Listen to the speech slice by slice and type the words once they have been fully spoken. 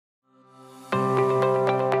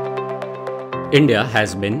India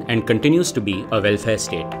has been and continues to be a welfare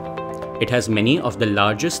state. It has many of the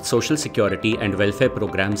largest social security and welfare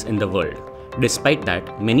programs in the world. Despite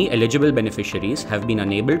that, many eligible beneficiaries have been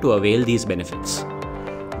unable to avail these benefits.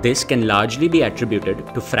 This can largely be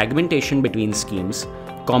attributed to fragmentation between schemes,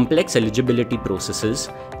 complex eligibility processes,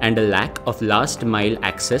 and a lack of last-mile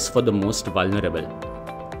access for the most vulnerable.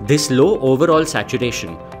 This low overall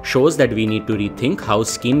saturation shows that we need to rethink how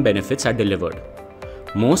scheme benefits are delivered.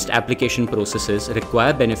 Most application processes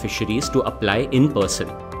require beneficiaries to apply in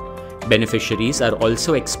person. Beneficiaries are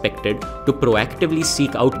also expected to proactively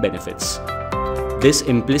seek out benefits. This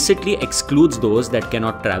implicitly excludes those that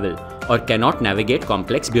cannot travel or cannot navigate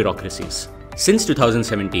complex bureaucracies. Since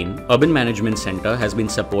 2017, Urban Management Center has been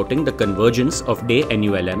supporting the convergence of Day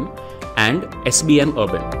NULM and SBM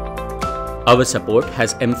Urban. Our support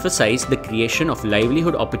has emphasized the creation of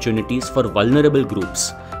livelihood opportunities for vulnerable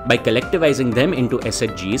groups by collectivizing them into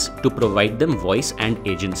SHGs to provide them voice and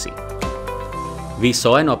agency. We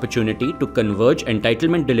saw an opportunity to converge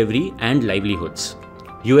entitlement delivery and livelihoods.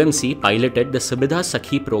 UMC piloted the Subidha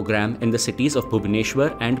Sakhi program in the cities of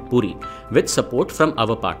Bhubaneswar and Puri with support from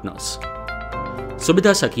our partners.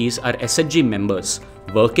 Subidha Sakhis are SHG members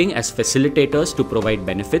working as facilitators to provide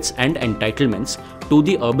benefits and entitlements to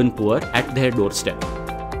the urban poor at their doorstep.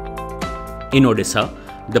 In Odisha,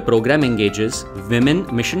 the program engages women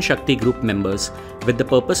Mission Shakti Group members with the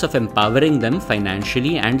purpose of empowering them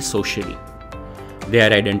financially and socially. They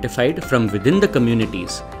are identified from within the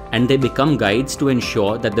communities and they become guides to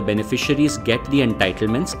ensure that the beneficiaries get the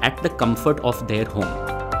entitlements at the comfort of their home.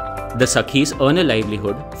 The Sakhis earn a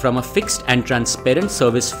livelihood from a fixed and transparent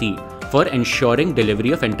service fee for ensuring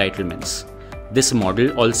delivery of entitlements. This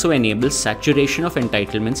model also enables saturation of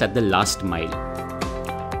entitlements at the last mile.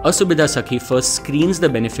 A Subidha Sakhi first screens the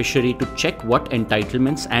beneficiary to check what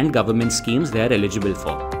entitlements and government schemes they are eligible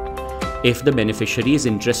for. If the beneficiary is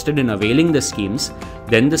interested in availing the schemes,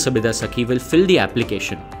 then the Subidha Sakhi will fill the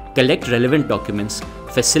application, collect relevant documents,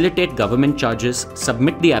 facilitate government charges,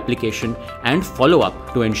 submit the application, and follow up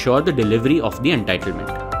to ensure the delivery of the entitlement.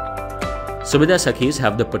 Subidha Sakhis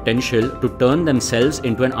have the potential to turn themselves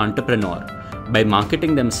into an entrepreneur by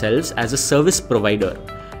marketing themselves as a service provider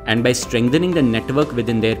and by strengthening the network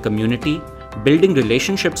within their community, building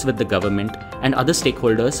relationships with the government and other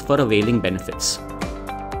stakeholders for availing benefits.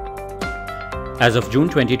 As of June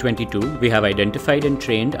 2022, we have identified and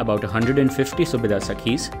trained about 150 Subidha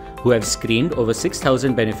Sakhis who have screened over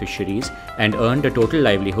 6,000 beneficiaries and earned a total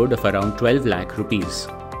livelihood of around 12 lakh rupees.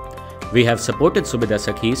 We have supported Subidha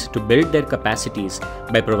Sakhis to build their capacities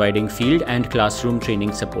by providing field and classroom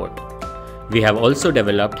training support. We have also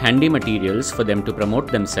developed handy materials for them to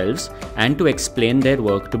promote themselves and to explain their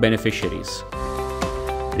work to beneficiaries.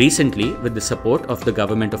 Recently, with the support of the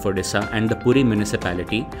government of Odisha and the Puri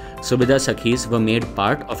Municipality, Subidha Sakhis were made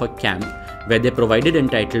part of a camp where they provided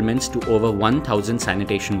entitlements to over 1,000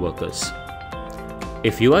 sanitation workers.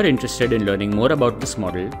 If you are interested in learning more about this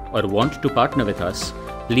model or want to partner with us,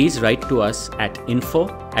 please write to us at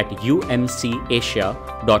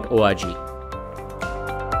info@umcasia.org.